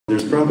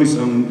There's probably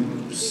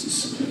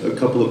a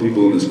couple of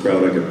people in this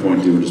crowd I could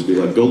point to and just be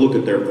like, go look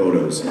at their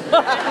photos.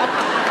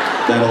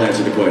 That'll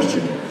answer the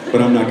question.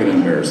 But I'm not going to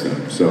embarrass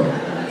them, so.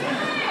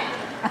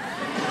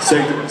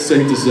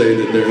 Safe to say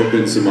that there have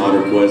been some odd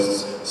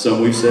requests.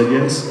 Some we've said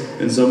yes,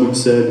 and some we've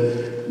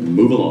said,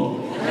 move along.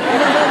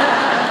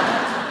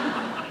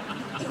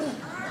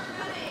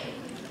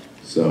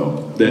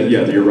 So,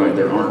 yeah, you're right,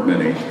 there aren't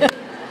many.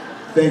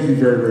 Thank you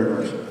very, very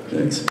much.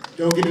 Thanks.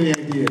 Don't get any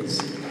ideas.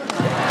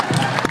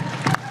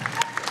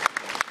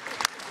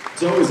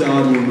 It's always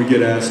odd when we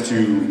get asked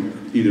to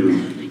either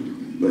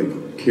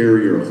like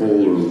carry or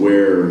hold or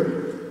wear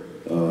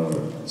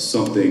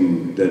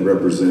something that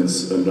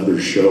represents another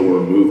show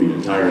or movie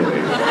entirely.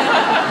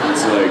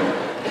 It's like,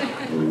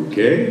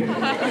 okay,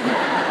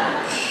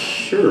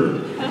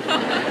 sure.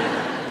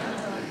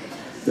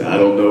 I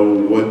don't know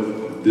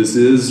what this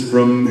is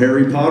from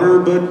Harry Potter,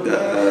 but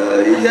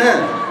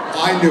yeah.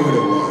 I knew what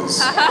it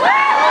was.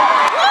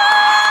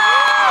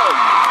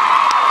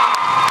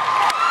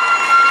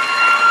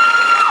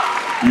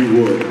 You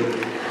would.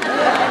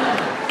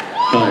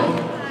 Hi.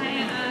 Hi,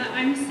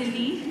 I'm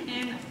Cindy,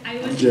 and I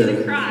was Jared. going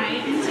to cry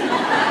until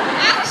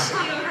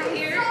Ashley over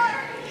here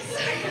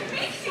started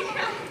making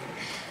up.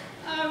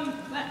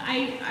 But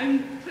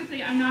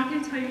I'm not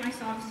going to tell you my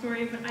sob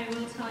story, but I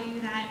will tell you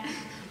that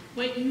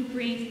what you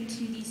bring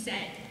to the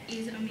set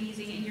is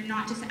amazing, and you're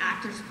not just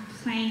actors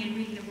playing and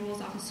reading the rules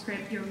off a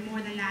script, you're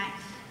more than that.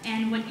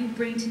 And what you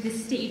bring to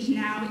this stage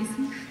now is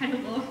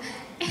incredible.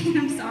 And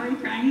I'm sorry I'm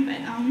crying,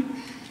 but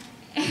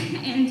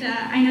and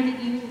I know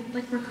that you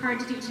work hard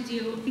to do what you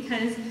do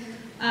because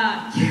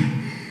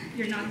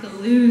you're not the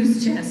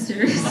lose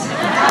jesters.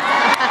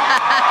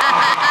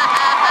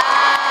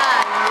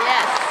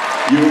 Yes.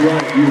 You're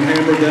right, you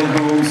hammered that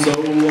home so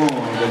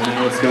long that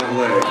now it's got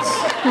legs.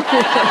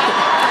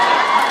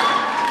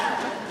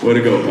 Way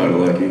to go,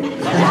 Padalecki.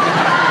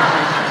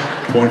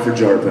 Point for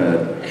Jarpad.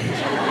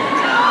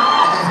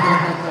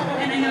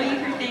 And I know you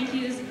heard thank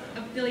yous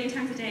a billion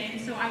times a day, and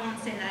so I won't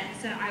say that.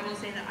 Instead, I will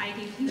say that I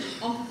give you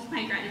all of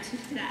my gratitude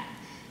for that.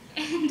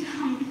 And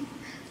I'm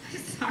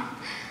sorry.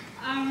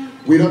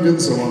 We don't do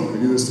this alone. We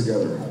do this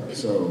together.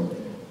 So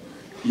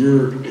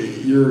you're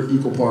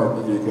equal part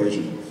of the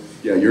equation.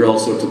 Yeah, you're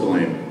also to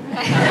blame.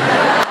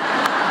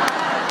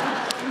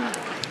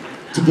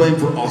 To blame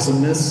for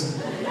awesomeness.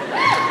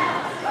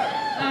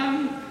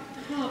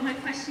 Well, my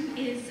question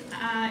is,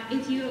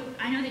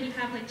 I know that you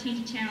have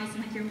changing channels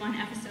in your one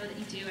episode that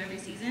you do every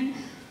season,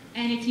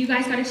 and if you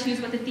guys got to choose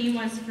what the theme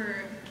was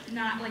for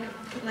not the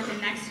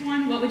next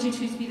one, what would you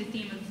choose to be the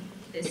theme of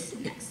this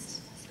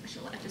next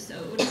special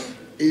episode?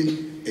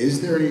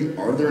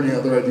 Are there any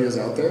other ideas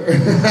out there?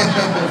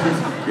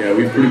 Yeah,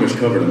 we've pretty much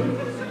covered them.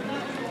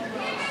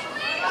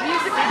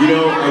 You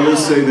know, I will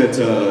say that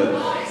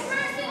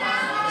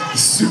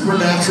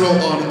Supernatural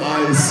on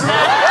ice.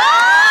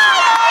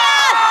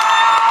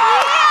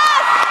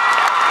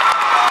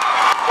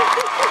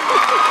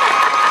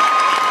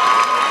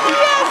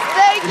 Yes,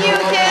 thank you,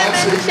 Kim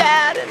and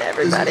Chad and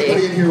everybody. Does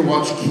anybody in here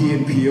watch Key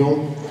and Peele?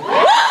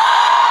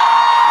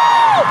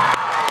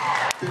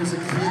 There's a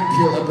Key and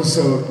Peele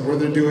episode where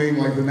they're doing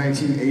the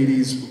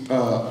 1980s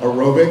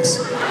aerobics.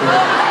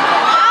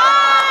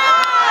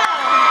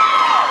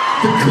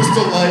 The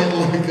Crystal Light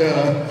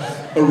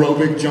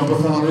aerobic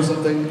jump-a-thon or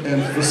something,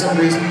 and for some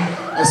reason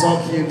I saw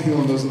Key and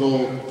Peele in those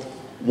little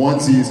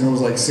onesies, and it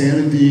was like Sam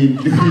and Dean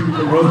doing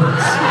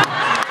aerobics.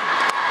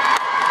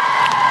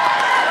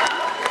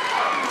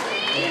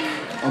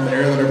 On the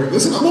air that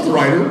listen, I'm not the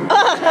writer.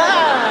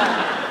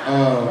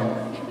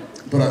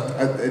 But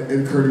it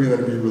occurred to me that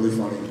it'd be really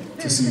funny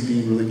to see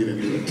Dean really get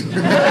into it.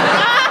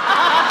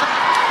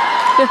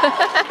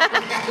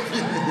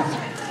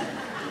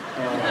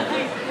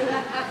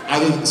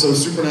 So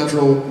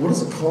Supernatural, what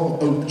is it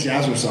called? Oh,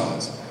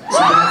 Jazzercise.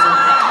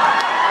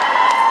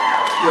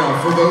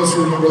 Yeah, for those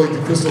who remember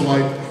the Crystal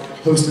Light,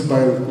 hosted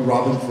by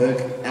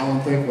Alan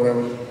Thicke,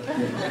 whatever.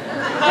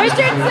 Yeah.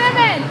 Richard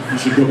Simmons! you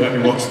should go back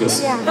and watch this.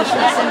 Yeah,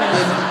 Richard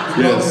Simmons.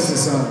 Yes. His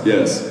son.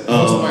 Yes.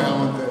 Hosted by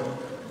Alan Thicke.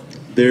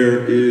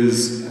 There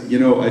is,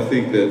 I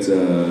think that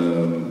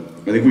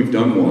I think we've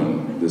done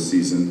one this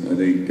season. I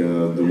think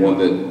the one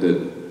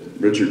that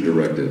Richard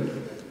directed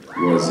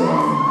was.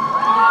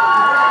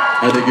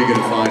 I think you're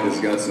gonna find has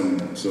got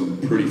some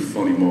pretty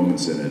funny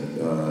moments in it.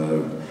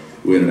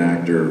 We had an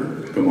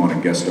actor come on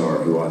and guest star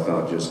who I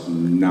thought just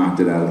knocked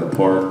it out of the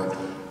park.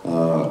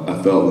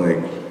 I felt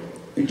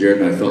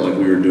Jared and I felt like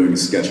we were doing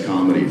sketch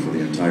comedy for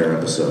the entire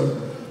episode.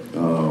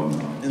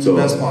 In the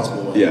best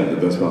possible way. Yeah, the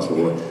best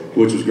possible way.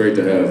 Which was great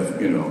to have,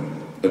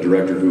 a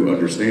director who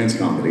understands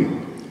comedy.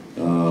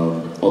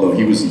 Although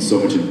he was in so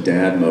much in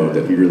dad mode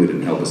that he really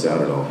didn't help us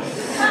out at all.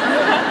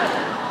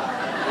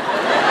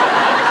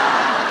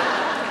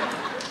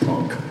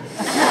 Punk.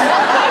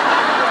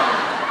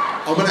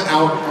 I'm gonna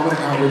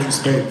out Richard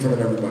Spade in front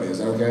of everybody. Is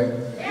that okay?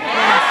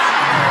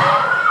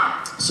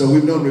 So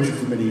we've known Richard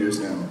for many years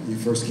now. He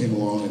first came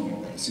along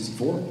in season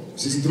 4,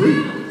 season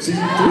 3,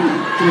 season 3.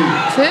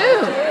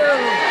 Two.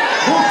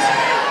 What?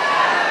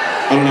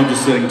 I don't know, I'm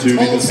just saying two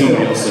because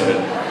somebody else said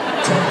it.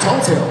 Tall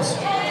Tales.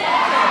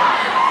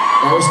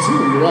 That was 2,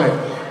 you're right.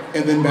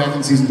 And then back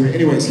in season 3.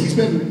 Anyways, he's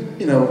been,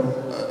 you know,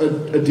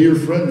 a dear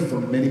friend for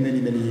many, many,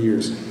 many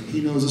years.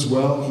 He knows us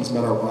well. He's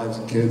met our wives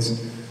and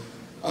kids.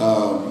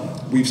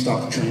 We've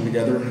stopped the train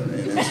together. And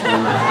it's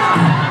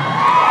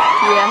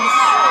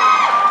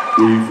Yes.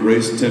 We've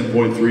raced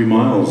 10.3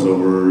 miles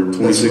over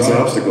 26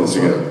 obstacles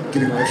together.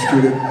 Getting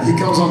electrocuted. He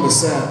comes on the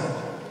set,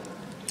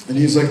 and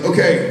he's like,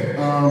 okay,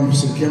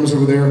 so the camera's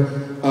over there.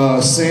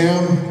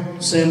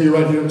 Sam, you're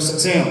right here.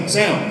 Sam.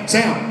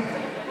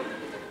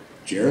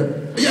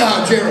 Jared?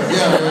 Yeah, Jared,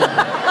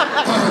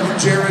 yeah.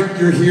 Jared,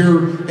 you're here,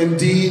 and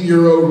Dean,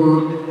 you're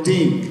over.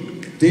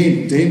 Dean.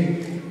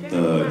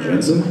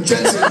 Jensen?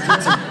 Jensen.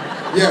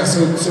 Yeah,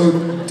 so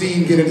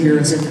Dean, get in here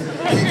and say,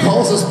 he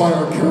calls us by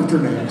our character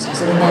names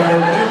instead of by our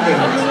name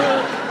names.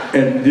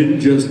 And didn't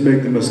just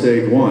make the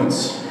mistake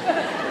once.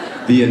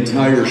 The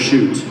entire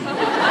shoot.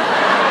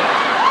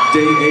 Day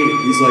 8,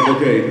 he's like,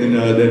 okay,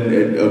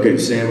 okay,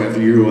 Sam, after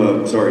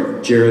you,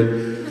 sorry,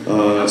 Jared.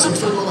 So we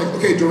started going like,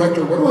 okay,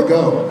 director, where do I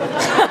go?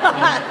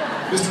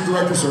 Mr.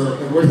 Director, sir,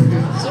 where do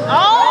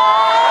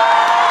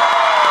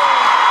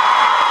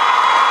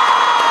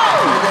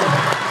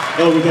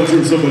Oh, we thought you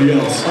were somebody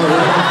else.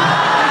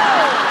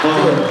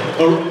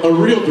 A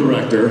real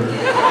director.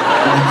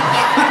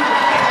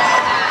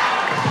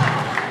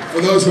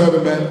 For those who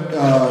haven't met,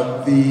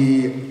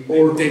 Dave.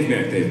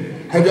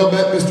 Have y'all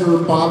met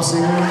Mr. Bob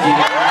Singer?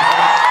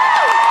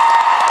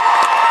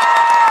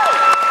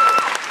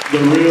 The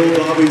real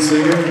Bobby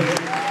Singer.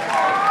 I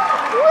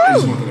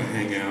just wanted to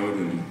hang out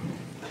and...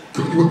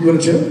 You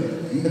want to chill?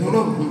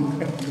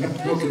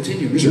 No,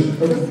 continue. You sure?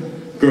 Okay.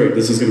 Great,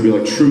 this is going to be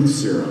like truth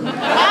serum.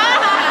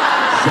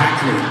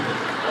 Exactly.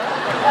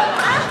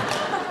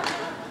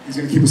 He's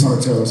going to keep us on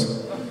our toes.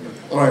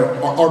 All right,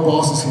 our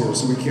boss is here,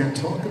 so we can't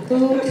talk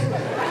about...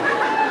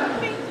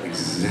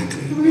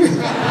 Exactly.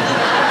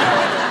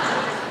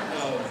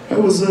 How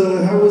was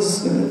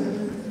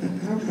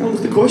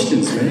the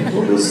questions, man?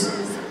 What was...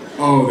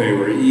 Oh, they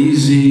were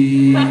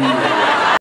easy.